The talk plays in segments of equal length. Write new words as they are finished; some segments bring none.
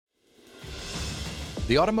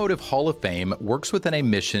The Automotive Hall of Fame works within a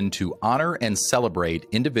mission to honor and celebrate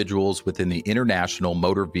individuals within the international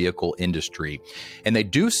motor vehicle industry, and they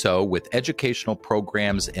do so with educational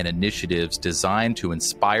programs and initiatives designed to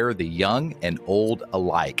inspire the young and old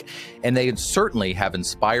alike. And they certainly have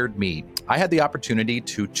inspired me. I had the opportunity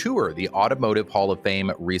to tour the Automotive Hall of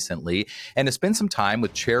Fame recently and to spend some time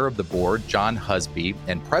with Chair of the Board, John Husby,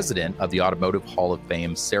 and President of the Automotive Hall of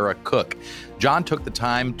Fame, Sarah Cook. John took the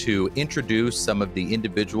time to introduce some of the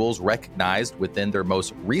individuals recognized within their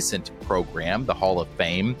most recent program, the Hall of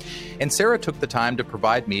Fame, and Sarah took the time to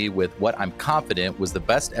provide me with what I'm confident was the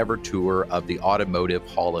best ever tour of the Automotive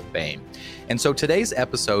Hall of Fame. And so today's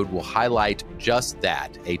episode will highlight just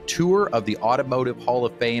that, a tour of the Automotive Hall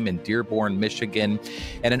of Fame in Dearborn, Michigan,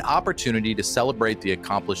 and an opportunity to celebrate the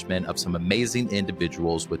accomplishment of some amazing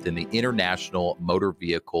individuals within the international motor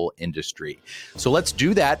vehicle industry. So let's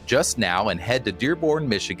do that just now and head to Dearborn,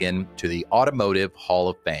 Michigan to the Automotive Hall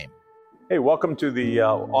of Fame. Hey, welcome to the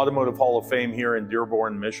Automotive Hall of Fame here in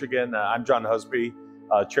Dearborn, Michigan. I'm John Husby,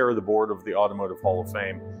 Chair of the Board of the Automotive Hall of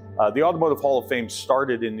Fame. The Automotive Hall of Fame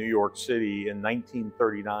started in New York City in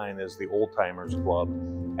 1939 as the Old Timers Club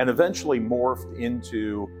and eventually morphed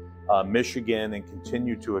into Michigan and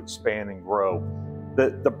continued to expand and grow.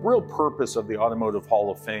 The real purpose of the Automotive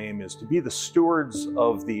Hall of Fame is to be the stewards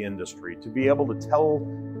of the industry, to be able to tell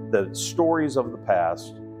the stories of the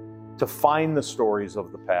past, to find the stories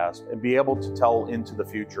of the past, and be able to tell into the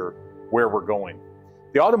future where we're going.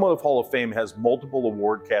 The Automotive Hall of Fame has multiple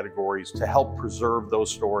award categories to help preserve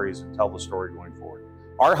those stories and tell the story going forward.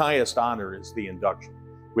 Our highest honor is the induction.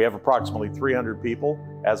 We have approximately 300 people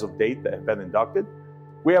as of date that have been inducted.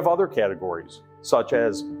 We have other categories such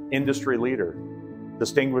as Industry Leader,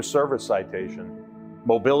 Distinguished Service Citation,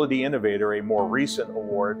 Mobility Innovator, a more recent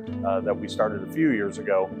award that we started a few years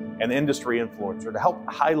ago, and Industry Influencer to help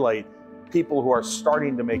highlight people who are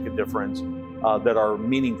starting to make a difference that are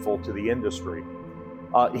meaningful to the industry.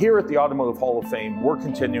 Here at the Automotive Hall of Fame, we're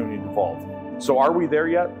continuing to evolve. So are we there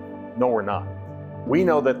yet? No, we're not. We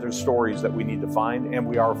know that there's stories that we need to find, and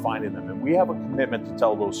we are finding them, and we have a commitment to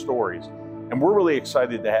tell those stories. And we're really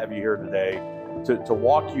excited to have you here today to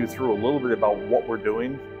walk you through a little bit about what we're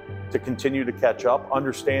doing to continue to catch up,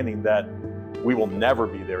 understanding that we will never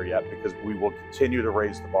be there yet because we will continue to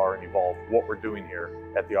raise the bar and evolve what we're doing here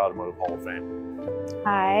at the Automotive Hall of Fame.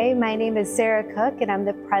 Hi, my name is Sarah Cook and I'm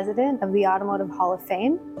the president of the Automotive Hall of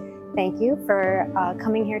Fame. Thank you for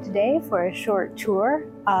coming here today for a short tour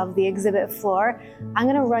of the exhibit floor. I'm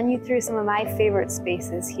going to run you through some of my favorite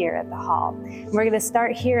spaces here at the Hall. We're going to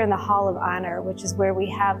start here in the Hall of Honor, which is where we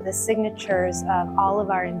have the signatures of all of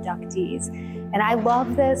our inductees. And I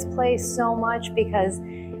love this place so much because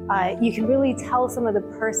you can really tell some of the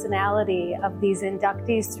personality of these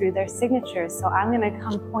inductees through their signatures. So I'm going to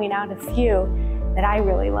come point out a few that I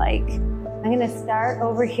really like. I'm going to start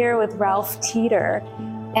over here with Ralph Teeter.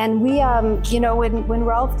 And we, when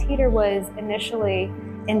Ralph Teeter was initially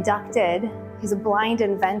inducted, he's a blind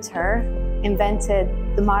inventor,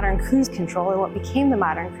 invented the modern cruise control, or what became the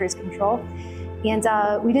modern cruise control.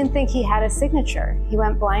 And we didn't think he had a signature. He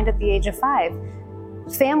went blind at the age of 5.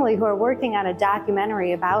 Family who are working on a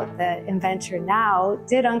documentary about the inventor now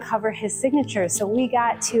did uncover his signature. So we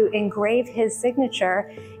got to engrave his signature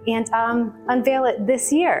and unveil it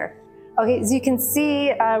this year. Okay, as you can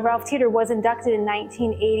see, Ralph Teeter was inducted in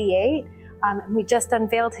 1988. We just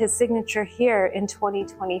unveiled his signature here in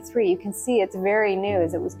 2023. You can see it's very new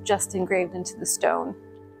as it was just engraved into the stone.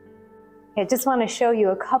 I just want to show you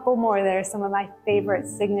a couple more that are some of my favorite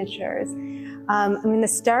signatures. I'm going to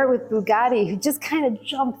start with Bugatti, who just kind of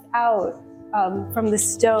jumps out from the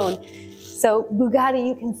stone. So Bugatti,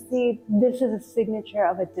 you can see this is a signature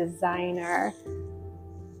of a designer.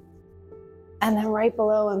 And then right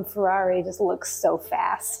below him, Ferrari just looks so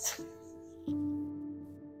fast.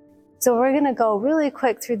 So we're going to go really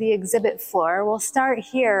quick through the exhibit floor. We'll start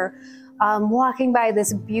here walking by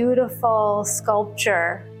this beautiful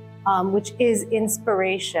sculpture, which is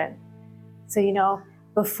inspiration. So,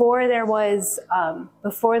 before there was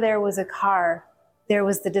a car, there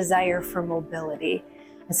was the desire for mobility.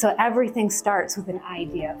 And so everything starts with an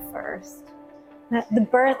idea first. The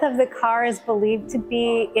birth of the car is believed to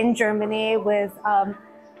be in Germany with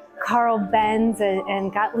Karl Benz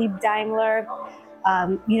and Gottlieb Daimler.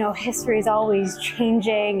 History is always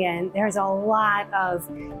changing and there's a lot of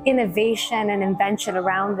innovation and invention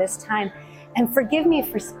around this time. And forgive me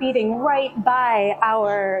for speeding right by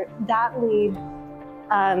our Gottlieb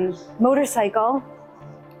motorcycle,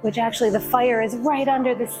 which actually the fire is right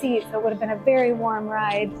under the seat, so it would have been a very warm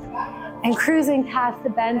ride. And cruising past the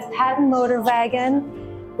Benz patent motor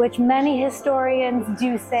wagon, which many historians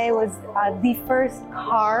do say was the first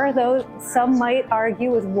car, though some might argue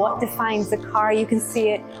with what defines the car. You can see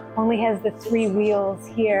it only has the 3 wheels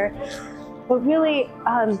here. But really,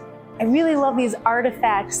 I really love these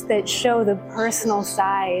artifacts that show the personal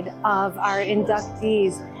side of our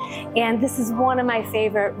inductees. And this is one of my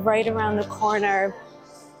favorite. Right around the corner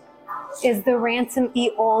is the Ransom E.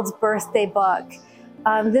 Olds birthday book.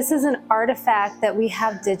 This is an artifact that we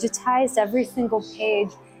have digitized, every single page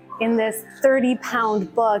in this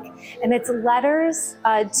 30-pound book, and it's letters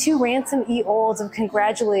to Ransom E. Olds of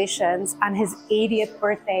congratulations on his 80th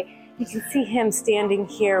birthday. You can see him standing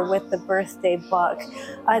here with the birthday book.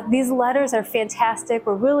 These letters are fantastic.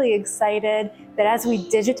 We're really excited that as we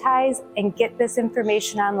digitize and get this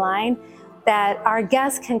information online, that our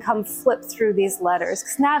guests can come flip through these letters.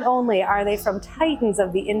 Because not only are they from titans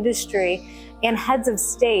of the industry and heads of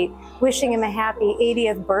state wishing him a happy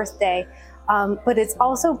 80th birthday, but it's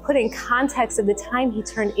also put in context of the time he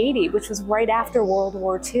turned 80, which was right after World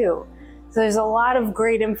War II. So there's a lot of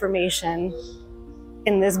great information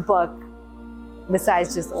in this book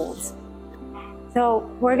besides just Olds.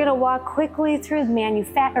 So we're gonna walk quickly through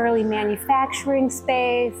the early manufacturing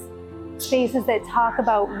spaces that talk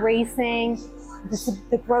about racing,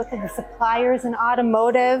 the growth of the suppliers in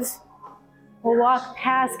automotive. We'll walk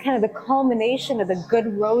past kind of the culmination of the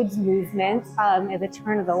good roads movement at the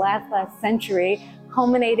turn of the last century,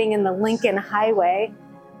 culminating in the Lincoln Highway.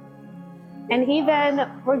 And even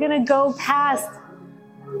we're gonna go past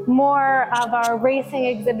more of our racing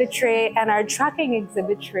exhibitry and our trucking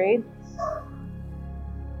exhibitry.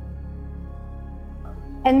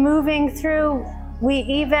 And moving through, we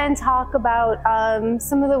even talk about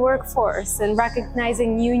some of the workforce and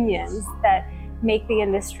recognizing unions that make the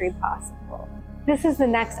industry possible. This is the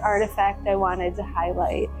next artifact I wanted to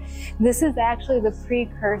highlight. This is actually the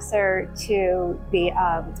precursor to the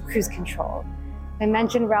cruise control. I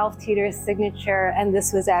mentioned Ralph Teeter's signature, and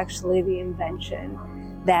this was actually the invention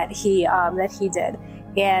that he did.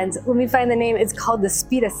 And let me find the name. It's called the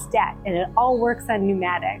Speedostat, and it all works on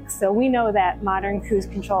pneumatics. So we know that modern cruise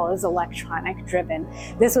control is electronic driven.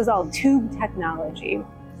 This was all tube technology.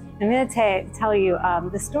 I'm going to tell you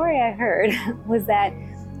the story I heard was that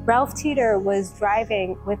Ralph Teeter was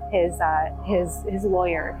driving with his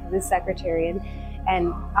lawyer, his secretary,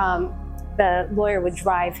 and the lawyer would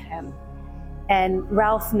drive him. And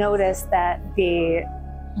Ralph noticed that the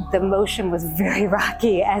motion was very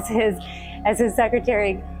rocky. As his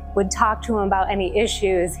secretary would talk to him about any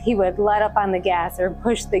issues, he would let up on the gas or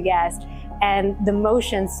push the gas. And the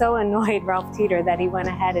motion so annoyed Ralph Teeter that he went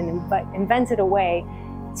ahead and invented a way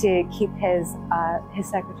to keep his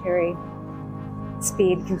secretary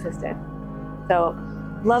speed consistent. So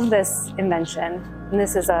love this invention. And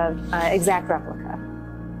this is an exact replica.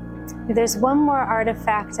 There's one more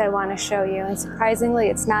artifact I want to show you, and surprisingly,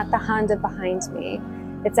 it's not the Honda behind me.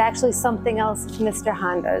 It's actually something else Mr.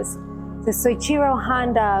 Honda's. So Soichiro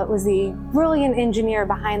Honda was the brilliant engineer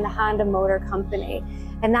behind the Honda Motor Company.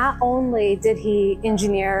 And not only did he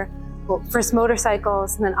engineer first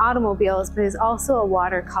motorcycles and then automobiles, but he's also a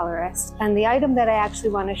watercolorist. And the item that I actually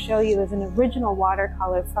want to show you is an original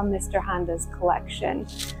watercolor from Mr. Honda's collection.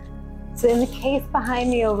 So in the case behind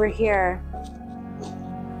me over here,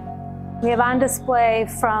 we have on display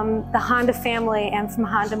from the Honda family and from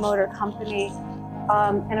Honda Motor Company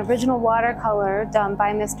an original watercolor done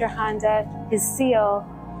by Mr. Honda, his seal,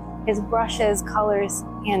 his brushes, colors,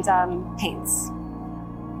 and paints.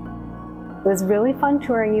 It was really fun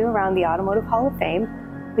touring you around the Automotive Hall of Fame.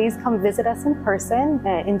 Please come visit us in person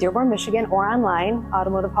in Dearborn, Michigan, or online,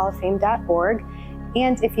 automotivehalloffame.org.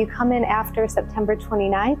 And if you come in after September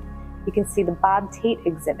 29th, you can see the Bob Tate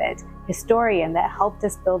exhibit, historian that helped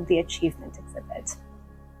us build the achievement exhibit.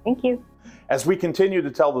 Thank you. As we continue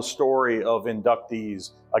to tell the story of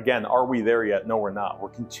inductees, again, are we there yet? No, we're not. We're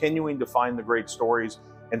continuing to find the great stories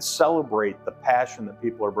and celebrate the passion that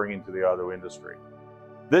people are bringing to the auto industry.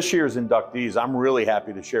 This year's inductees, I'm really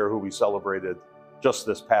happy to share who we celebrated just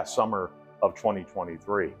this past summer of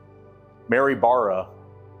 2023. Mary Barra,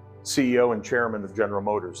 CEO and chairman of General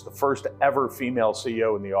Motors, the first ever female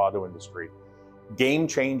CEO in the auto industry.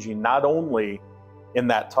 Game-changing, not only in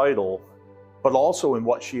that title, but also in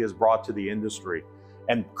what she has brought to the industry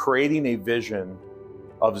and creating a vision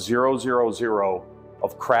of 000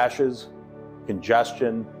 of crashes,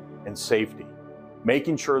 congestion, and safety,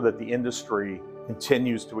 making sure that the industry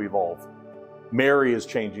continues to evolve. Mary is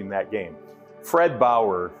changing that game. Fred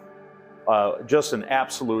Bauer, just an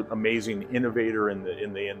absolute amazing innovator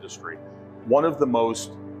in the industry. One of the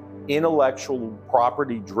most intellectual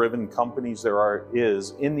property driven companies there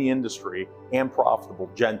is in the industry, and profitable,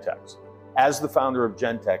 Gentex. As the founder of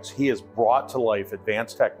Gentex, he has brought to life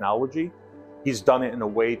advanced technology. He's done it in a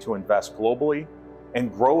way to invest globally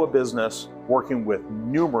and grow a business working with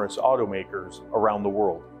numerous automakers around the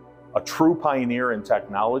world. A true pioneer in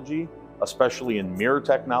technology, especially in mirror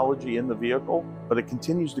technology in the vehicle, but it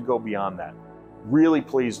continues to go beyond that. Really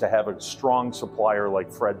pleased to have a strong supplier like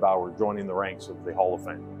Fred Bauer joining the ranks of the Hall of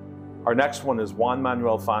Fame. Our next one is Juan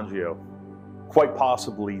Manuel Fangio, quite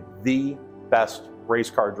possibly the best race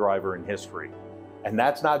car driver in history. And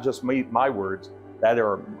that's not just my words, that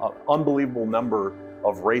are an unbelievable number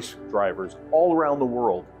of race drivers all around the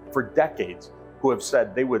world for decades who have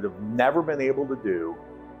said they would have never been able to do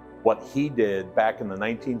what he did back in the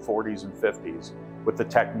 1940s and 50s with the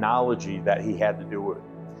technology that he had to do it.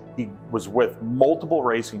 He was with multiple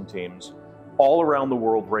racing teams all around the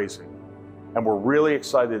world racing. And we're really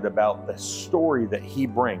excited about the story that he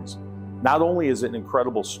brings. Not only is it an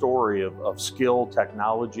incredible story of skill,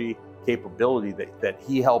 technology, capability that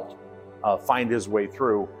he helped find his way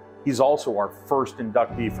through, he's also our first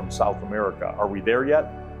inductee from South America. Are we there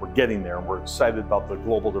yet? We're getting there, and we're excited about the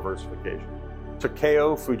global diversification.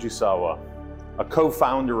 Takeo Fujisawa, a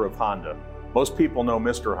co-founder of Honda. Most people know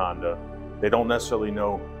Mr. Honda. They don't necessarily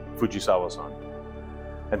know Fujisawa-san.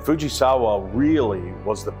 And Fujisawa really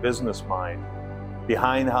was the business mind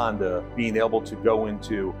behind Honda being able to go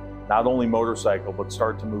into not only motorcycle, but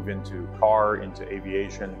start to move into car, into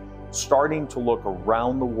aviation, starting to look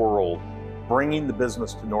around the world, bringing the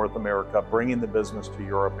business to North America, bringing the business to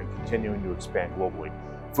Europe, and continuing to expand globally.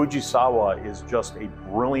 Fujisawa is just a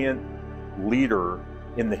brilliant leader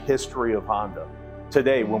in the history of Honda.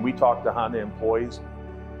 Today, when we talk to Honda employees,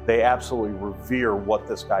 they absolutely revere what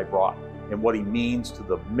this guy brought and what he means to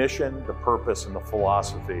the mission, the purpose, and the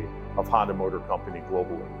philosophy of Honda Motor Company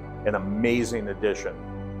globally. An amazing addition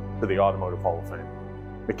to the Automotive Hall of Fame.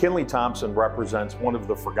 McKinley Thompson represents one of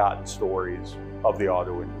the forgotten stories of the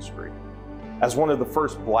auto industry. As one of the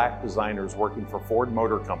first black designers working for Ford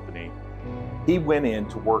Motor Company, he went in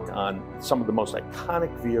to work on some of the most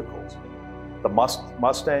iconic vehicles, the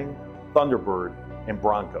Mustang, Thunderbird, and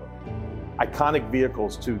Bronco. Iconic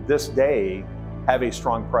vehicles to this day have a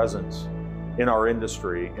strong presence in our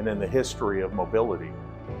industry and in the history of mobility.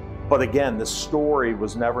 But again, this story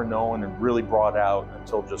was never known and really brought out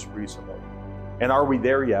until just recently. And are we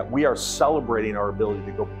there yet? We are celebrating our ability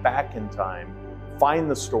to go back in time, find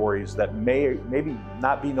the stories that maybe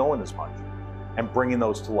not be known as much, and bringing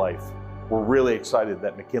those to life. We're really excited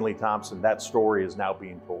that McKinley Thompson, that story is now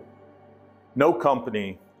being told. No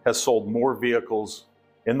company has sold more vehicles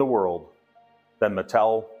in the world than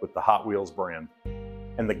Mattel with the Hot Wheels brand.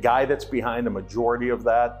 And the guy that's behind the majority of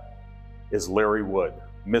that is Larry Wood,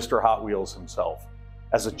 Mr. Hot Wheels himself.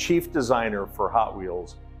 As a chief designer for Hot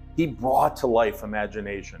Wheels, he brought to life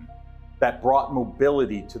imagination that brought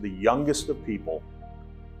mobility to the youngest of people,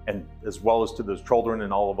 and as well as to the children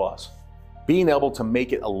and all of us. Being able to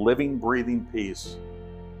make it a living, breathing piece,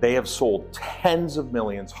 they have sold tens of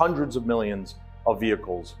millions, hundreds of millions of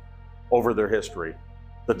vehicles over their history.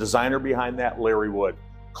 The designer behind that, Larry Wood,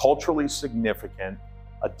 culturally significant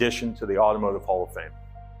addition to the Automotive Hall of Fame.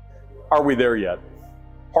 Are we there yet?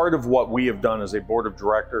 Part of what we have done as a board of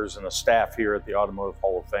directors and a staff here at the Automotive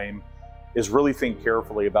Hall of Fame is really think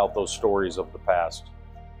carefully about those stories of the past.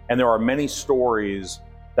 And there are many stories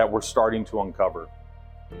that we're starting to uncover.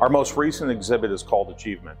 Our most recent exhibit is called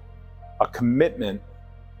Achievement, a commitment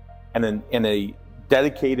and a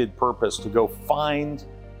dedicated purpose to go find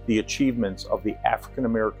the achievements of the African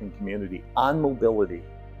American community on mobility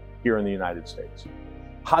here in the United States.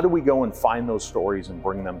 How do we go and find those stories and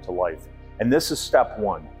bring them to life? And this is step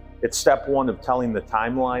one. It's step one of telling the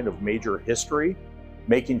timeline of major history,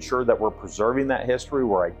 making sure that we're preserving that history,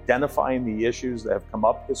 we're identifying the issues that have come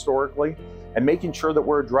up historically, and making sure that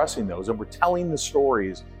we're addressing those, and we're telling the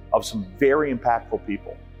stories of some very impactful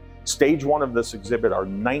people. Stage one of this exhibit are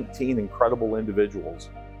 19 incredible individuals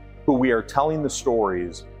who we are telling the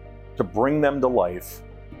stories to bring them to life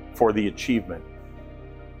for the achievement.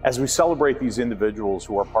 As we celebrate these individuals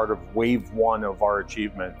who are part of wave one of our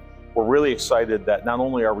achievement, we're really excited that not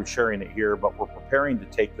only are we sharing it here, but we're preparing to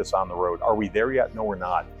take this on the road. Are we there yet? No, we're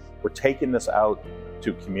not. We're taking this out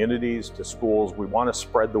to communities, to schools. We want to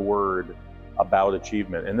spread the word about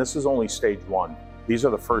achievement. And this is only stage one. These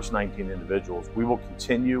are the first 19 individuals. We will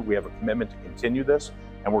continue. We have a commitment to continue this,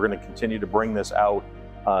 and we're going to continue to bring this out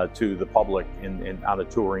to the public on a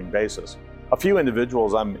touring basis. A few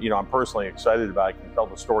individuals I'm personally excited about. I can tell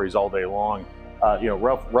the stories all day long.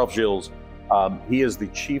 Ralph Gilles, he is the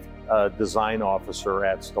chief design officer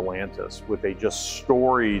at Stellantis with a just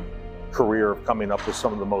storied career of coming up with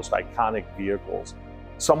some of the most iconic vehicles.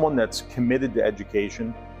 Someone that's committed to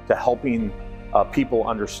education, to helping people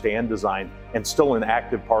understand design, and still an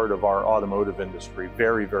active part of our automotive industry,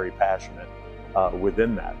 very, very passionate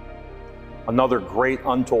within that. Another great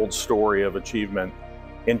untold story of achievement.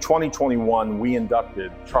 In 2021, we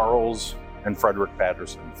inducted Charles and Frederick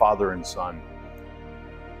Patterson, father and son.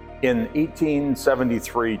 In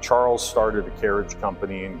 1873, Charles started a carriage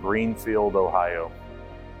company in Greenfield, Ohio,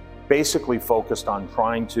 basically focused on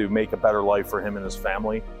trying to make a better life for him and his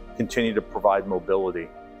family, continue to provide mobility.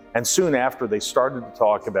 And soon after, they started to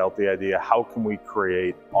talk about the idea, how can we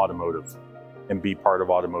create automotive and be part of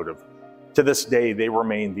automotive? To this day, they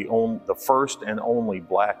remain the first and only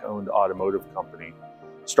Black-owned automotive company,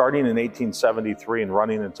 starting in 1873 and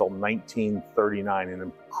running until 1939, an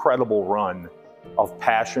incredible run of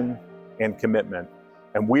passion and commitment.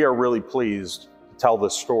 And we are really pleased to tell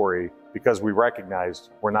this story because we recognized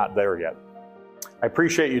we're not there yet. I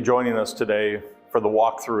appreciate you joining us today for the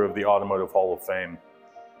walkthrough of the Automotive Hall of Fame.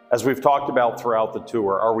 As we've talked about throughout the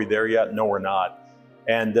tour, are we there yet? No, we're not.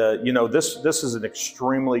 And this is an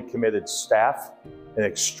extremely committed staff, an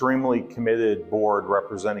extremely committed board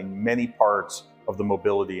representing many parts of the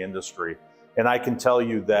mobility industry. And I can tell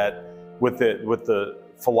you that with the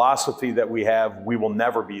philosophy that we have, we will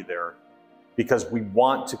never be there, because we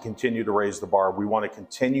want to continue to raise the bar. We want to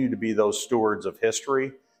continue to be those stewards of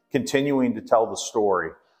history, continuing to tell the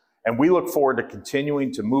story. And we look forward to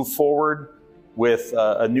continuing to move forward with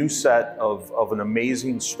a new set of an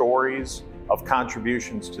amazing stories of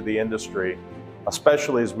contributions to the industry,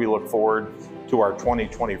 especially as we look forward to our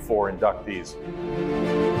 2024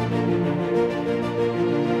 inductees.